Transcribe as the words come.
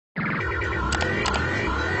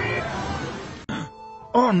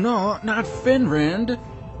Oh no, not Finrand!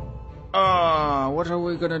 What are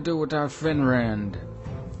we gonna do without Finrand?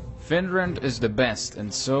 Finrand is the best,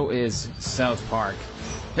 and so is South Park.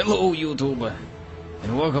 Hello, YouTube!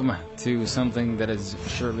 And welcome to something that is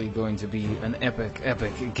surely going to be an epic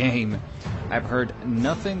game. I've heard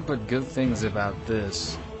nothing but good things about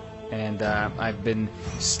this, and I've been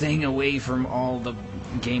staying away from all the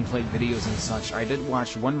gameplay videos and such. I did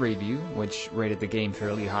watch one review, which rated the game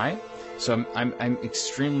fairly high, so I'm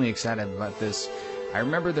extremely excited about this. I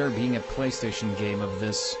remember there being a PlayStation game of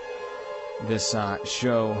this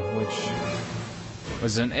show, which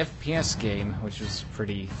was an FPS game, which was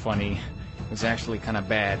pretty funny. It was actually kind of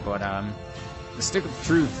bad, but the Stick of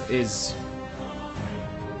Truth is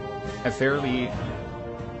a fairly,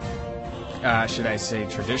 should I say,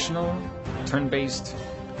 traditional, turn-based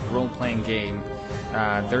role-playing game.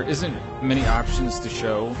 There isn't many options to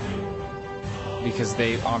show because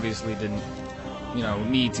they obviously didn't,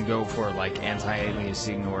 need to go for like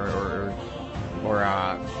anti-aliasing or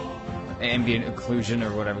ambient occlusion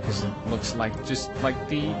or whatever, because it looks like just like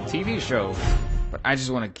the TV show. But I just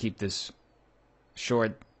want to keep this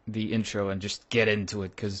short, the intro, and just get into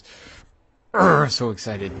it, because so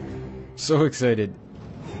excited. So excited.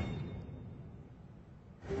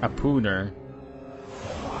 A pooner.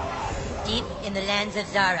 Deep in the lands of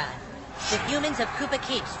Zara, the humans of Koopa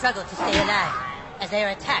Keep struggle to stay alive as they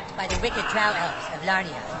are attacked by the wicked drow elves of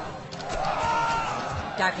Larnia.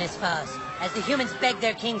 Darkness falls as the humans beg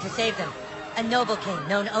their king to save them, a noble king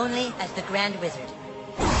known only as the Grand Wizard.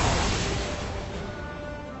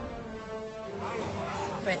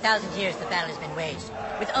 For 1,000 years, the battle has been waged,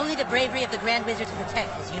 with only the bravery of the Grand Wizard to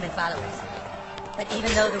protect his human followers. But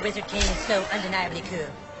even though the Wizard King is so undeniably cool,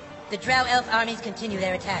 the Drow Elf armies continue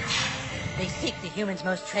their attacks. They seek the humans'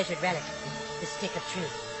 most treasured relic, the Stick of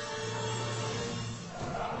Truth.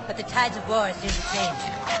 But the tides of war are soon to change,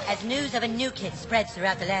 as news of a new kid spreads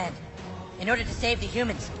throughout the land. In order to save the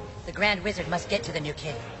humans, the Grand Wizard must get to the new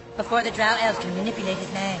kid, before the Drow Elves can manipulate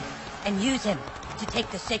his mind, and use him to take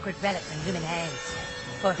the sacred relic from human hands.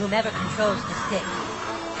 For whomever controls the stick,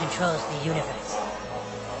 controls the universe.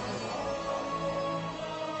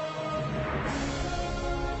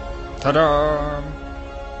 Ta-da!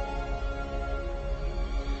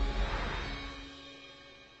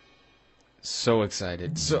 So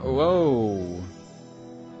excited. Whoa!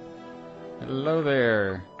 Hello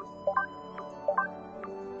there.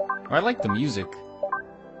 I like the music.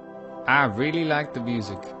 I really like the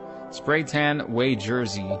music. Spray tan, way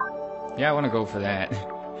jersey. Yeah, I want to go for that.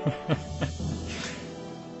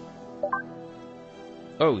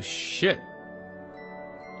 Oh, shit.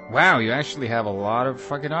 Wow, you actually have a lot of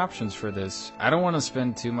fucking options for this. I don't want to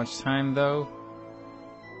spend too much time, though.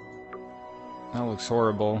 That looks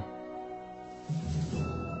horrible.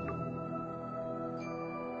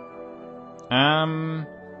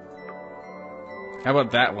 How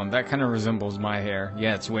about that one? That kind of resembles my hair.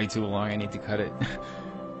 Yeah, it's way too long. I need to cut it.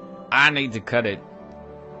 I need to cut it.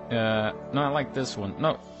 No, I like this one.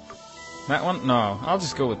 No. That one? No. I'll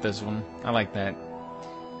just go with this one. I like that.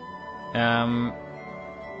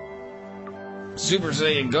 Super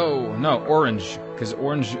Saiyan Go! No, orange. Because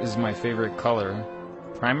orange is my favorite color.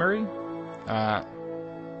 Primary?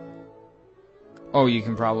 Oh, you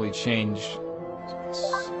can probably change...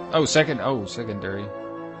 Oh, secondary.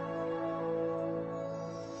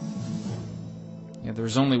 Yeah,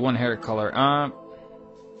 there's only one hair color.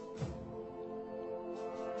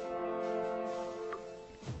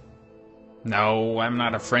 No, I'm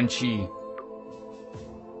not a Frenchie.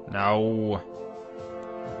 No.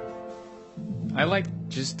 I like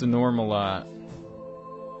just the normal,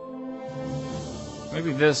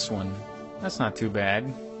 maybe this one. That's not too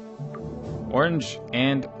bad. Orange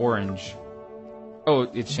and orange. Oh,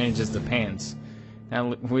 it changes the pants.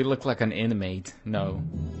 Now we look like an inmate. No.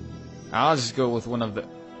 I'll just go with one of the...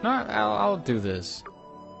 No, I'll do this.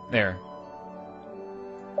 There.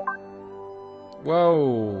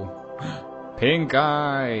 Whoa. Pink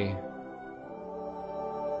eye.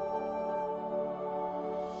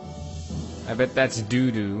 I bet that's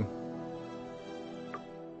doo-doo.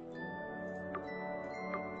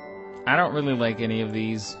 I don't really like any of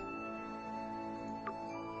these.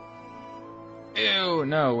 Ew,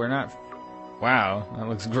 no, we're not... Wow, that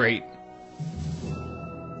looks great.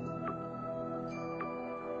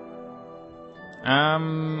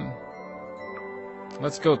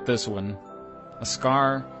 Let's go with this one. A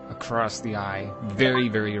scar across the eye. Very,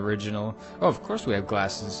 very original. Oh, of course we have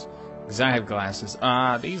glasses. Because I have glasses.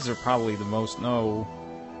 These are probably the most... No.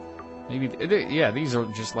 Maybe... Yeah, these are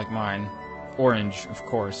just like mine. Orange, of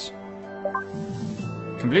course.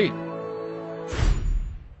 Complete.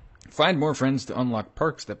 Find more friends to unlock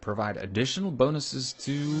perks that provide additional bonuses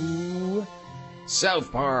to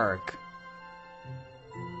South Park.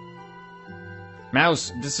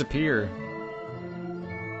 Mouse, disappear.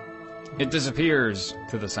 It disappears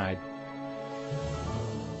to the side.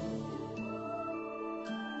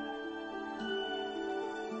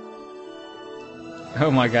 Oh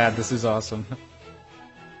my god, this is awesome.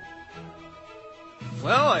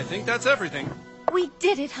 Well, I think that's everything. We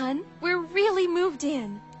did it, hun. We're really moved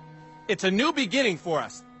in. It's a new beginning for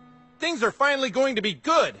us. Things are finally going to be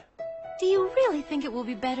good. Do you really think it will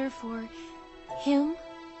be better for him?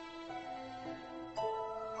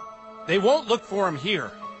 They won't look for him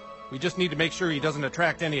here. We just need to make sure he doesn't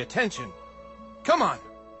attract any attention. Come on,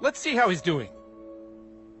 let's see how he's doing.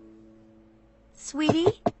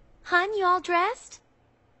 Sweetie? Hun, you all dressed?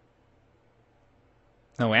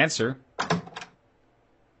 No answer.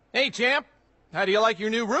 Hey, champ. How do you like your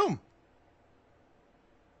new room?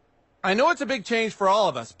 I know it's a big change for all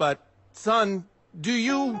of us, but, son, do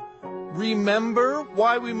you remember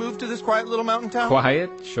why we moved to this quiet little mountain town? Quiet?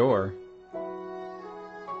 Sure.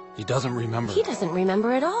 He doesn't remember. He doesn't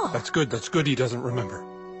remember at all. That's good he doesn't remember.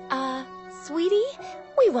 Sweetie,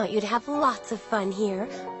 we want you to have lots of fun here.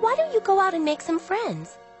 Why don't you go out and make some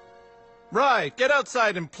friends? Right, get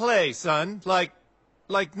outside and play, son. Like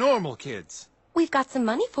normal kids. We've got some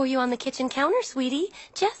money for you on the kitchen counter, sweetie.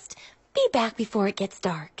 Just be back before it gets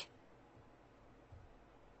dark.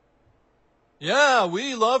 Yeah,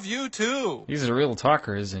 we love you too. He's a real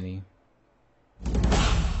talker, isn't he?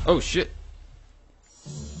 Oh shit.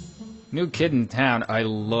 New kid in town. I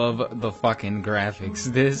love the fucking graphics.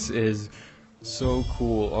 This is so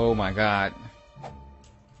cool. Oh my god.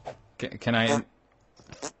 Can I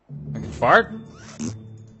can fart?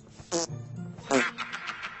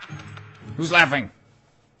 Who's laughing?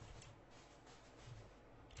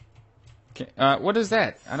 Okay, what is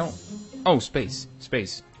that? I don't... Oh, space.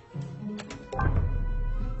 Space.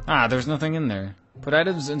 Ah, there's nothing in there. Put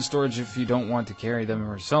items in storage if you don't want to carry them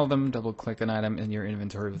or sell them. Double-click an item in your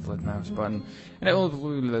inventory with the left mouse button, and it will...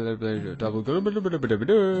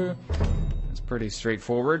 That's pretty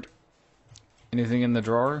straightforward. Anything in the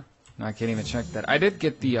drawer? No, I can't even check that. I did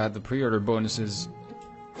get the pre-order bonuses,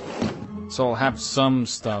 so I'll have some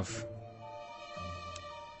stuff.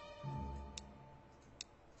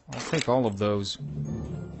 I'll take all of those.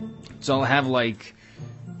 So I'll have, like...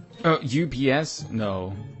 UPS?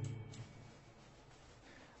 No.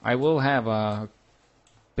 I will have,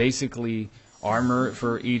 basically armor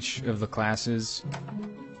for each of the classes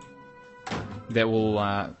that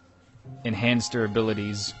will, enhance their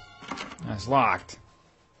abilities. That's locked.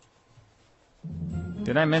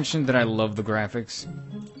 Did I mention that I love the graphics?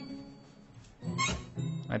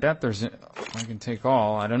 I doubt there's... I can take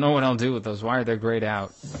all. I don't know what I'll do with those. Why are they grayed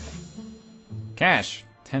out? Cash.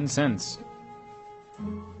 10 cents.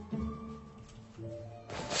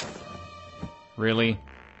 Really?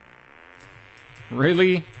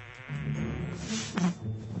 Really?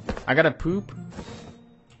 I gotta poop?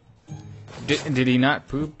 Did he not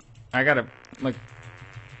poop? I gotta, like...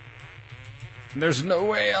 There's no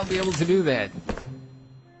way I'll be able to do that.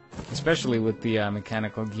 Especially with the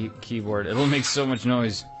mechanical keyboard. It'll make so much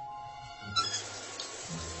noise.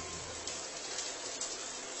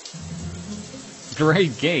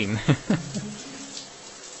 Great game.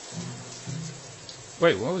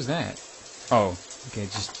 Wait, what was that? Oh, okay,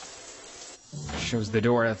 just shows the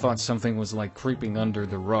door. I thought something was like creeping under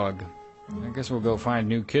the rug. I guess we'll go find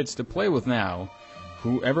new kids to play with now.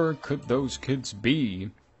 Whoever could those kids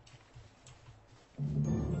be?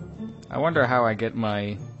 I wonder how I get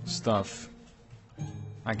my stuff.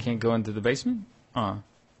 I can't go into the basement?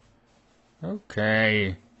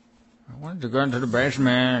 Okay. I wanted to go into the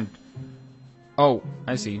basement. Oh,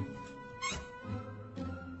 I see.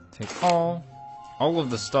 Take all. All of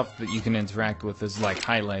the stuff that you can interact with is like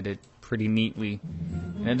highlighted pretty neatly.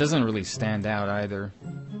 And it doesn't really stand out either.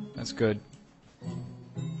 That's good.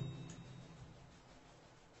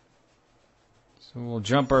 So we'll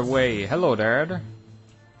jump our way. Hello, Dad.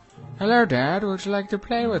 Hello, Dad. Would you like to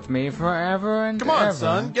play with me forever and Come on, ever?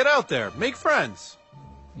 son. Get out there. Make friends.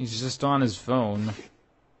 He's just on his phone.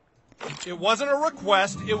 It wasn't a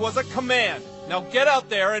request. It was a command. Now get out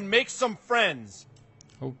there and make some friends.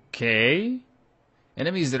 Okay.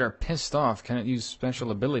 Enemies that are pissed off cannot use special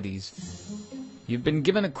abilities. You've been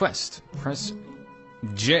given a quest. Press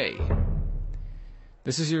J.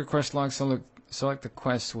 This is your quest log. Select the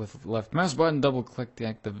quest with left mouse button. Double click the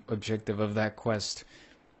active objective of that quest.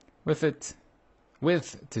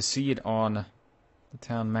 To see it on the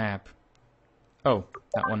town map. Oh,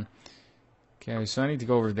 that one. Okay, so I need to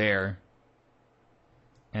go over there.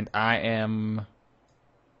 And I am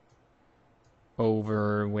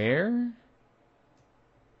Over where?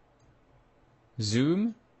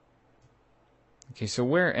 Zoom? Okay, so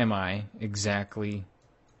where am I exactly?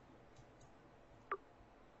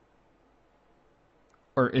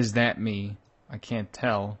 Or is that me? I can't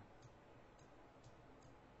tell.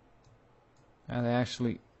 And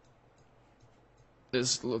actually,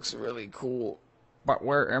 this looks really cool. But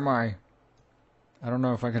where am I? I don't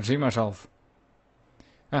know if I can see myself.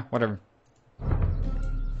 Ah, whatever.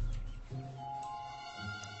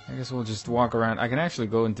 I guess we'll just walk around. I can actually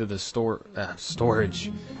go into the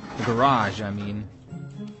storage. The garage, I mean.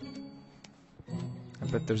 I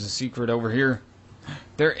bet there's a secret over here.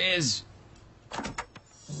 There is!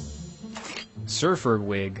 Surfer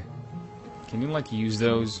wig. Can you, like, use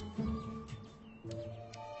those?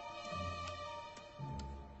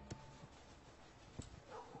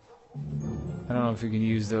 I don't know if you can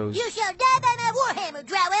use those. You shall die by my warhammer,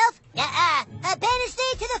 Drow Elf! I banish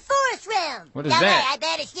thee to the forest realm! What is that? I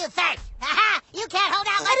banish you first! Aha! You can't hold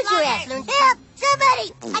out much longer! How did your ass learn? Help!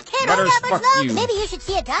 Somebody! I can't Butters, hold out much fuck longer! you. Maybe you should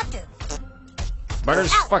see a doctor.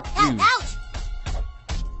 Butters, fuck you. Ouch!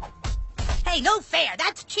 Hey, no fair.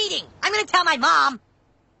 That's cheating. I'm gonna tell my mom.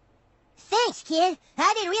 Thanks, kid.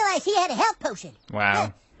 I didn't realize he had a health potion.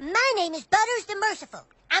 Wow. My name is Butters the Merciful.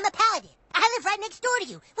 I'm a paladin. I live right next door to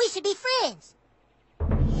you. We should be friends.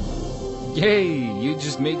 Yay! You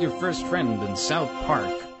just made your first friend in South Park.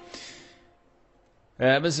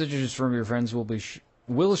 Messages from your friends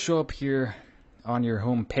will show up here on your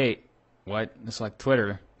home page. What? It's like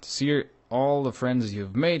Twitter. To see all the friends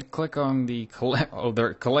you've made, click on the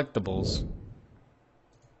their collectibles.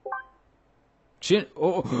 Chin.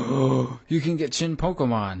 Oh, you can get Chin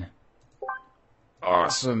Pokemon.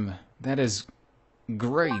 Awesome. That is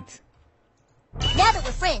great. Now that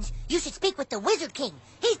we're friends, you should speak with the Wizard King.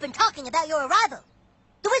 He's been talking about your arrival.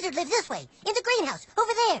 The wizard lives this way, in the greenhouse,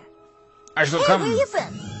 over there. I shall Hey, come. where are you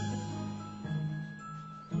from?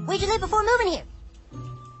 Where'd you live before moving here?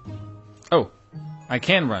 Oh, I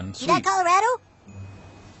can run. You got Sweet. Colorado?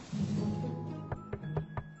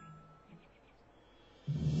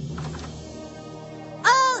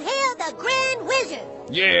 Oh, hail the Grand Wizard!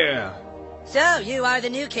 Yeah. So, you are the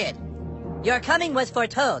new kid. Your coming was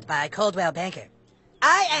foretold by Coldwell Banker.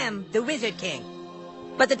 I am the Wizard King.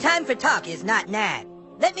 But the time for talk is not now.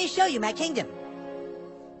 Let me show you my kingdom.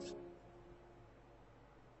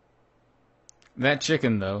 That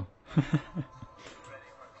chicken, though.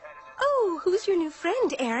 Oh, who's your new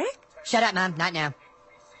friend, Eric? Shut up, Mom. Not now.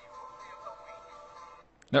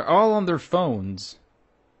 They're all on their phones.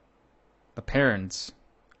 The parents.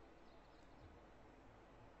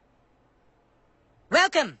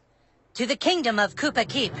 Welcome to the kingdom of Koopa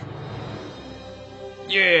Keep.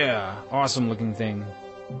 Yeah. Awesome looking thing.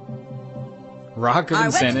 Rock of Our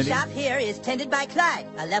weapon Insanity. shop here is tended by Clyde,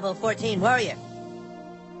 a level 14 warrior.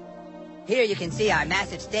 Here you can see our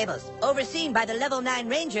massive stables, overseen by the level 9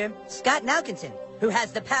 ranger, Scott Malkinson, who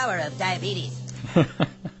has the power of diabetes.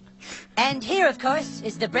 And here, of course,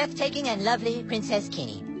 is the breathtaking and lovely Princess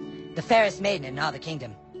Kenny, the fairest maiden in all the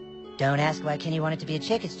kingdom. Don't ask why Kenny wanted to be a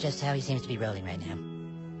chick, it's just how he seems to be rolling right now.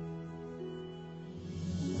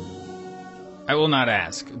 I will not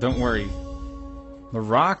ask. Don't worry. The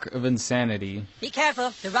Rock of Insanity. Be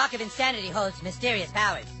careful, the Rock of Insanity holds mysterious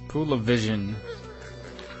powers. Pool of Vision.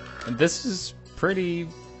 And this is pretty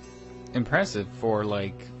impressive for,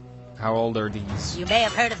 like, how old are these? You may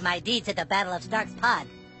have heard of my deeds at the Battle of Stark's Pod.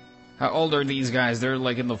 How old are these guys? They're,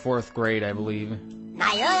 like, in the 4th grade, I believe.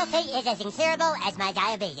 My loyalty is as incurable as my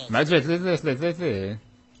diabetes.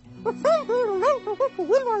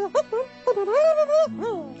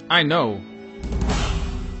 I know.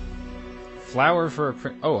 Flower for a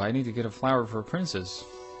oh, I need to get a flower for a princess.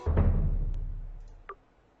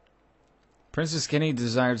 Princess Kenny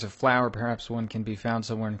desires a flower. Perhaps one can be found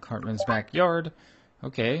somewhere in Cartman's backyard.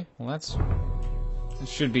 Okay, well that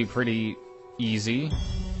should be pretty easy.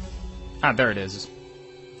 Ah, there it is.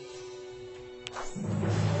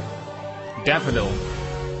 Daffodil.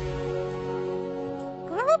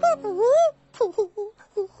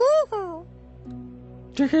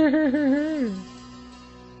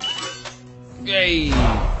 Yay!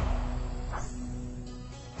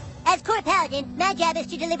 As court paladin, my job is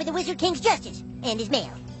to deliver the Wizard King's justice and his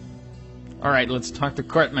mail. Alright, let's talk to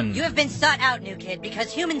Cartman. You have been sought out, new kid,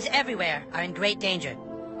 because humans everywhere are in great danger.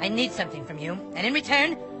 I need something from you, and in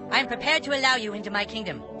return, I am prepared to allow you into my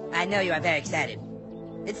kingdom. I know you are very excited.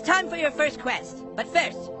 It's time for your first quest, but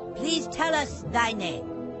first, please tell us thy name.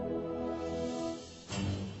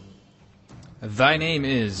 Thy name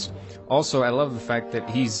is. Also, I love the fact that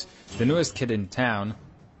he's the newest kid in town.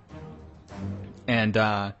 And,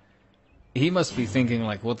 he must be thinking,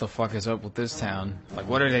 like, what the fuck is up with this town? Like,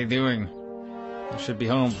 what are they doing? I should be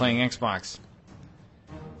home playing Xbox.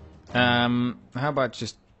 How about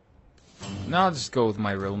just... No, I'll just go with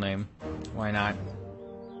my real name. Why not?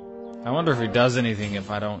 I wonder if he does anything if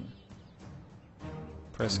I don't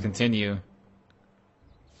press continue.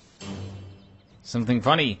 Something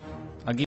funny.